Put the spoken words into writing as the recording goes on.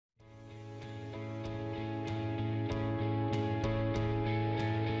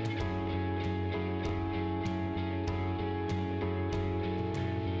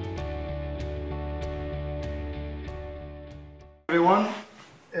Everyone,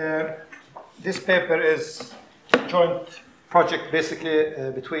 this paper is a joint project basically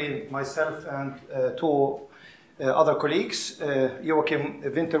between myself and two other colleagues, Joachim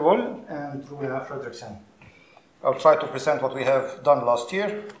Winterwall and Runa Fredriksson. I'll try to present what we have done last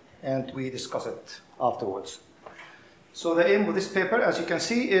year and we discuss it afterwards. So the aim of this paper, as you can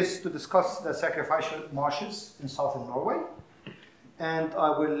see, is to discuss the sacrificial marshes in southern Norway, and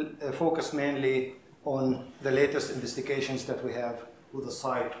I will focus mainly on the latest investigations that we have with the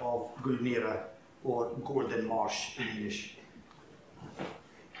site of Gullmyra, or Golden Marsh in English.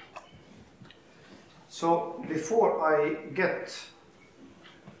 So before I get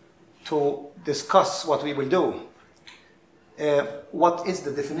to discuss what we will do, what is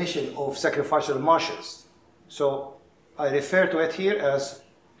the definition of sacrificial marshes? So I refer to it here as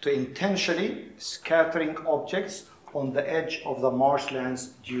to intentionally scattering objects on the edge of the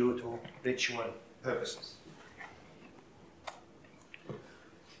marshlands due to ritual purposes.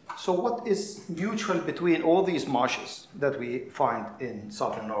 So what is mutual between all these marshes that we find in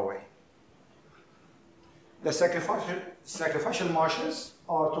southern Norway? The sacrificial marshes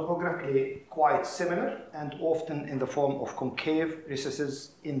are topographically quite similar and often in the form of concave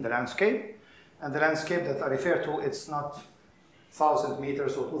recesses in the landscape. And the landscape that I refer to, it's not 1,000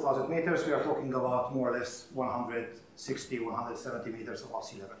 meters or 2,000 meters. We are talking about more or less 160, 170 meters above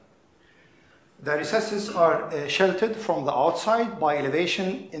sea level. The recesses are sheltered from the outside by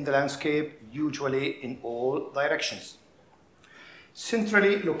elevation in the landscape, usually in all directions.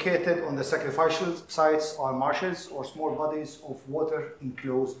 Centrally located on the sacrificial sites are marshes or small bodies of water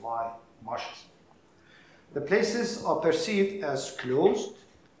enclosed by marshes. The places are perceived as closed,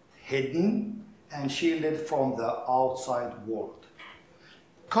 hidden, and shielded from the outside world.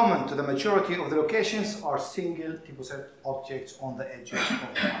 Common to the majority of the locations are single deposit objects on the edges of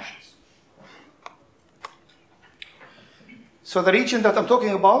the marshes. So the region that I'm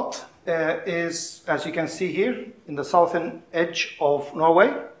talking about is, as you can see here, in the southern edge of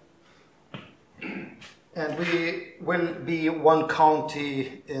Norway. And we will be one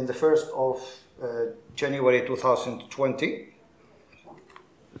county in the 1st of January 2020.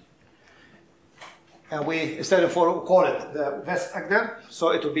 And we, instead of call it the Vest-Agder,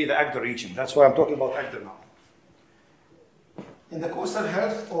 so it will be the Agder region. That's why I'm talking about Agder now. In the coastal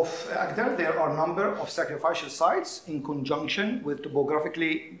heath of Agder, there are a number of sacrificial sites in conjunction with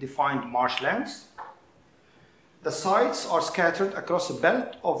topographically defined marshlands. The sites are scattered across a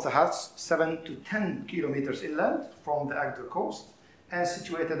belt of the heaths 7 to 10 kilometers inland from the Agder coast and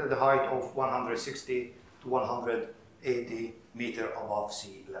situated at a height of 160 to 180 meters above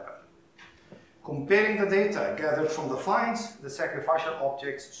sea level. Comparing the data gathered from the finds, the sacrificial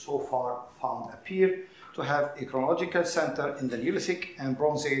objects so far found appear to have a chronological center in the Neolithic and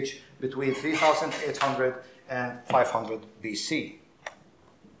Bronze Age between 3,800 and 500 BC.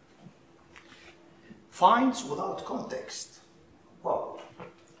 Finds without context. Well,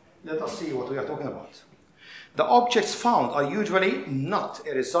 let us see what we are talking about. The objects found are usually not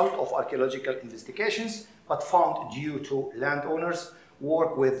a result of archaeological investigations, but found due to landowners'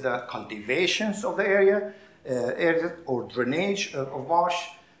 work with the cultivations of the area or drainage of marsh.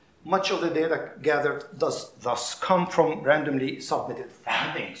 Much of the data gathered does thus come from randomly submitted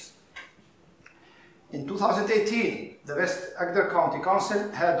findings. In 2018, the Vest-Agder County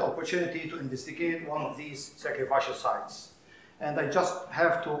Council had the opportunity to investigate one of these sacrificial sites. And I just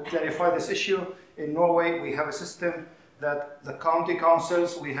have to clarify this issue. In Norway, we have a system that the county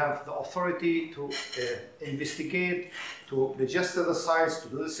councils, we have the authority to investigate, to register the sites, to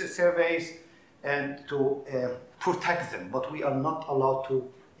do the surveys, and to protect them, but we are not allowed to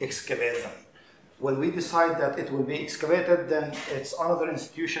excavate them. When we decide that it will be excavated, then it's another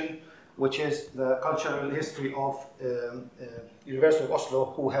institution, which is the Cultural History of University of Oslo,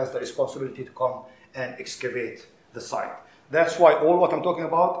 who has the responsibility to come and excavate the site. That's why all what I'm talking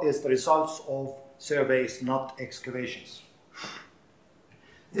about is the results of surveys, not excavations.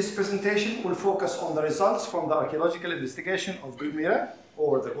 This presentation will focus on the results from the archaeological investigation of Gullmyra,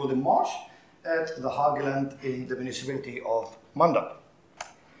 or the Golden Marsh, at the Hageland in the municipality of Mandal.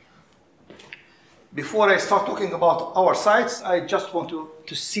 Before I start talking about our sites, I just want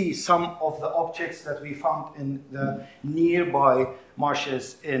to see some of the objects that we found in the nearby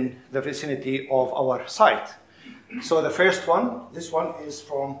marshes in the vicinity of our site. So the first one, this one is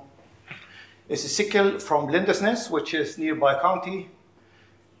a sickle from Lindesnes, which is nearby county.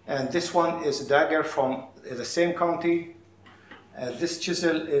 And this one is a dagger from the same county. This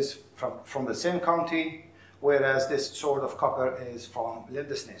chisel is from the same county, whereas this sword of copper is from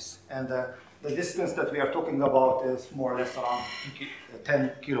Lindesnes. And the distance that we are talking about is more or less around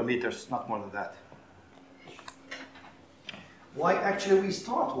 10 kilometers, not more than that. why actually we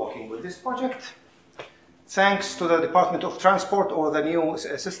start working with this project. Thanks to the Department of Transport, or the new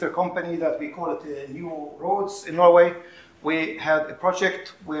sister company that we call it New Roads in Norway, we had a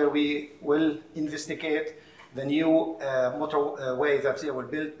project where we will investigate the new motorway that they will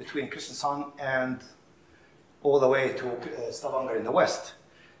build between Kristiansand and all the way to Stavanger in the west.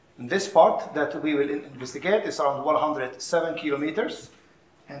 And this part that we will investigate is around 107 kilometers,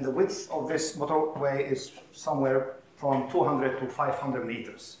 and the width of this motorway is somewhere from 200 to 500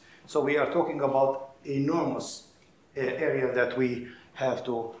 meters. So we are talking about enormous area that we have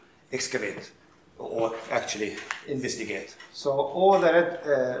to excavate or actually investigate. So all the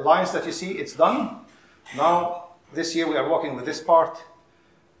red lines that you see, it's done. Now, this year we are working with this part,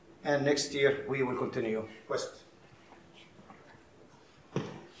 and next year we will continue west.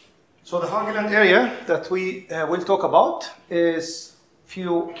 So the Hageland area that we will talk about is a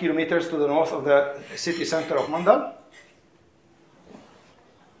few kilometers to the north of the city center of Mandal.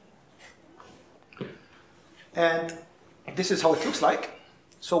 And this is how it looks like.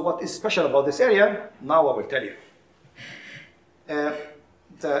 So what is special about this area, now I will tell you.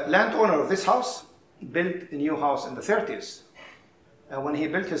 The landowner of this house built a new house in the 30s. And when he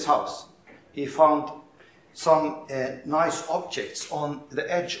built his house, he found some nice objects on the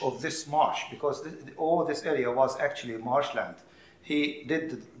edge of this marsh, because all this area was actually marshland. He did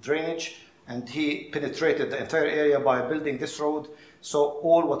the drainage and he penetrated the entire area by building this road. So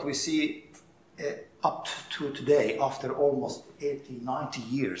all what we see up to today, after almost 80, 90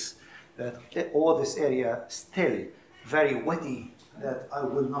 years, that all this area still very wetty, that I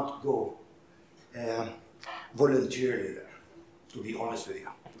will not go voluntarily there, to be honest with you.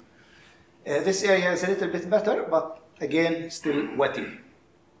 This area is a little bit better, but again, still wetty.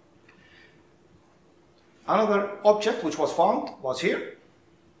 Another object which was found was here.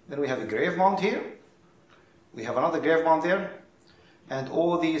 Then we have a grave mound here. We have another grave mound there. And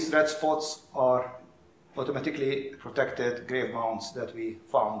all these red spots are automatically protected grave mounds that we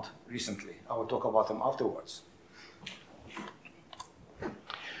found recently. I will talk about them afterwards.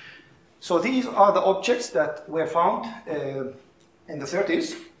 So these are the objects that were found in the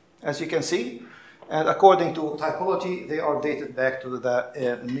 30s, as you can see. And according to typology, they are dated back to the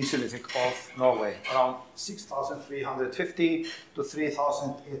Neolithic of Norway, around 6,350 to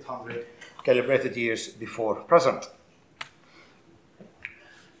 3,800 calibrated years before present.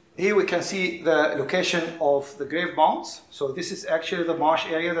 Here we can see the location of the grave mounds. So this is actually the marsh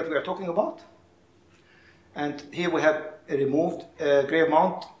area that we are talking about. And here we have a removed grave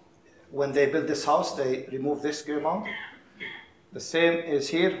mound. When they built this house, they removed this grave mound. The same is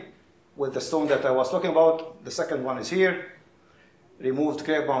here with the stone that I was talking about. The second one is here, removed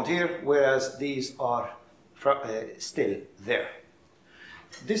grave mound here, whereas these are still there.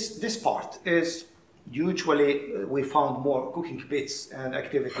 This part is usually we found more cooking pits and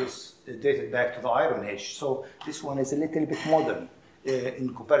activities dated back to the Iron Age. So this one is a little bit modern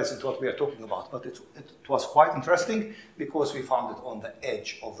in comparison to what we are talking about. But it was quite interesting because we found it on the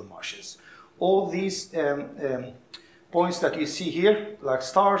edge of the marshes. All these points that you see here, like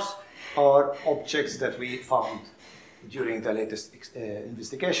stars, are objects that we found during the latest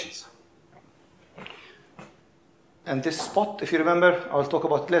investigations. And this spot, if you remember, I'll talk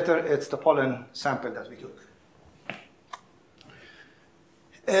about it later, it's the pollen sample that we took.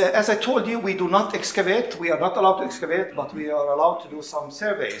 As I told you, we do not excavate. We are not allowed to excavate, but we are allowed to do some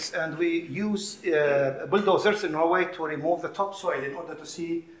surveys. And we use bulldozers in Norway to remove the topsoil in order to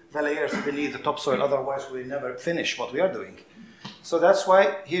see the layers beneath the topsoil. Otherwise, we never finish what we are doing. So that's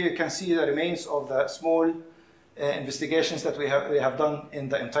why here you can see the remains of the small investigations that we have done in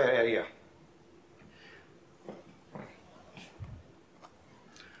the entire area.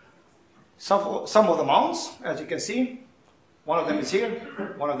 Some of the mounds, as you can see, one of them is here,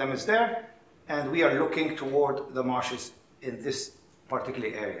 one of them is there, and we are looking toward the marshes in this particular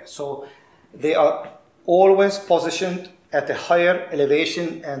area. So they are always positioned at a higher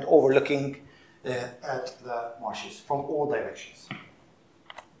elevation and overlooking at the marshes from all directions.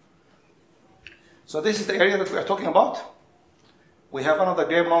 So this is the area that we are talking about. We have another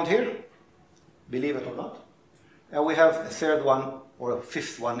grave mound here, believe it or not. And we have a third one, or a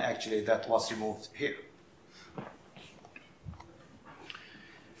fifth one actually, that was removed here.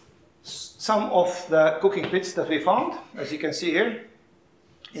 Some of the cooking pits that we found, as you can see here,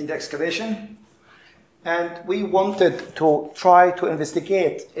 in the excavation. And we wanted to try to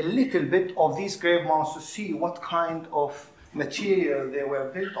investigate a little bit of these grave mounds to see what kind of material they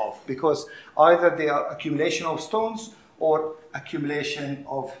were built of, because either they are accumulation of stones or accumulation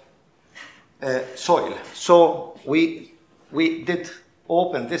of soil. So we did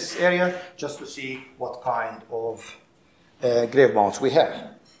open this area just to see what kind of grave mounds we have.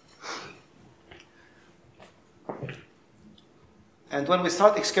 And when we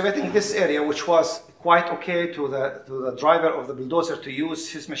start excavating this area, which was quite okay to the driver of the bulldozer to use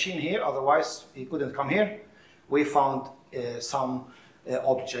his machine here, otherwise he couldn't come here, we found some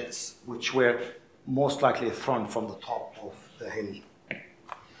objects which were most likely thrown from the top of the hill.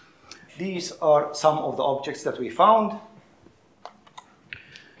 These are some of the objects that we found.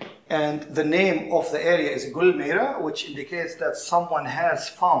 And the name of the area is Gullmyra, which indicates that someone has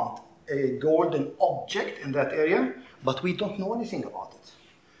found a golden object in that area, but we don't know anything about it.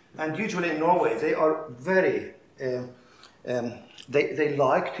 And usually in Norway, they are very, they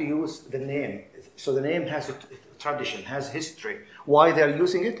like to use the name. So the name has a tradition, has history. Why they're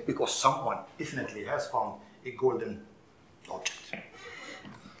using it? Because someone definitely has found a golden object.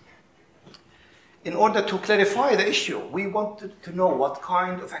 In order to clarify the issue, we wanted to know what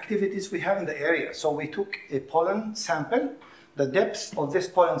kind of activities we have in the area. So we took a pollen sample. The depth of this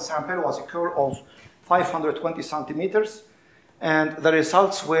pollen sample was a curve of 520 centimeters, and the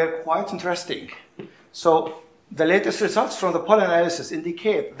results were quite interesting. So the latest results from the pollen analysis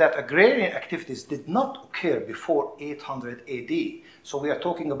indicate that agrarian activities did not occur before 800 AD. So we are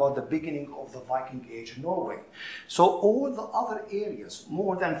talking about the beginning of the Viking Age in Norway. So all the other areas,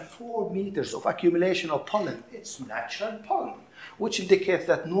 more than 4 meters of accumulation of pollen, it's natural pollen, which indicates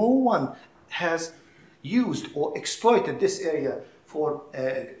that no one has used or exploited this area for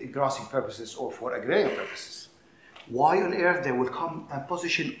grassing purposes or for agrarian purposes. Why on earth they will come and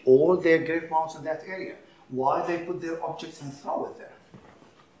position all their grave mounds in that area? Why they put their objects and throw it there?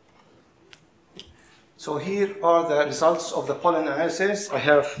 So here are the results of the pollen analysis. I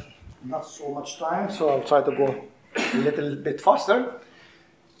have not so much time, so I'll try to go a little bit faster.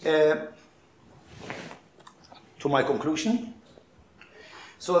 To my conclusion.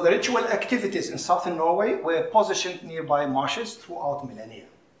 So the ritual activities in southern Norway were positioned nearby marshes throughout millennia.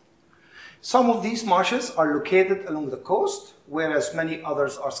 Some of these marshes are located along the coast, whereas many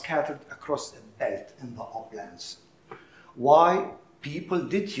others are scattered across a belt in the uplands. Why people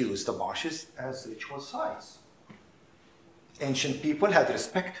did use the marshes as ritual sites? Ancient people had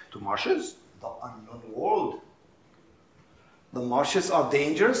respect to marshes, the unknown world. The marshes are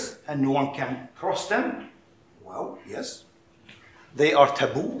dangerous and no one can cross them. Well, yes. They are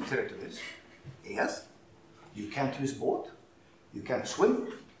taboo territories. Yes. You can't use boat, you can't swim,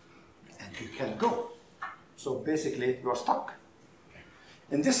 and you can't go. So basically, you're stuck.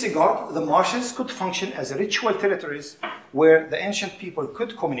 In this regard, the marshes could function as ritual territories where the ancient people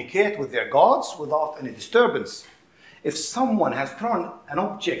could communicate with their gods without any disturbance. If someone has thrown an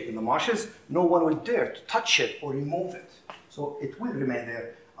object in the marshes, no one will dare to touch it or remove it. So it will remain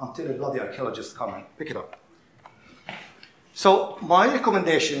there until a bloody archaeologist come and pick it up. So my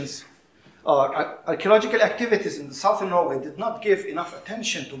recommendations are archaeological activities in southern Norway did not give enough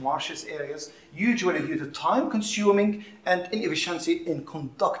attention to marshes areas, usually due to time-consuming and inefficiency in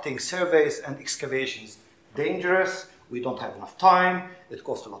conducting surveys and excavations. Dangerous, we don't have enough time, it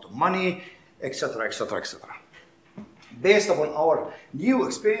costs a lot of money, etc., etc., etc. Based upon our new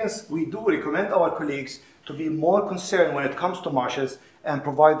experience, we do recommend our colleagues to be more concerned when it comes to marshes and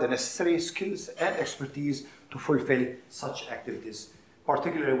provide the necessary skills and expertise to fulfill such activities,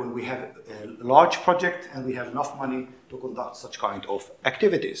 particularly when we have a large project and we have enough money to conduct such kind of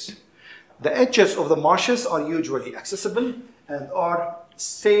activities. The edges of the marshes are usually accessible and are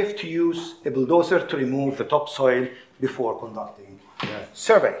safe to use a bulldozer to remove the topsoil before conducting the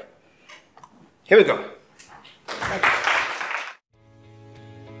survey. Here we go. Thank you.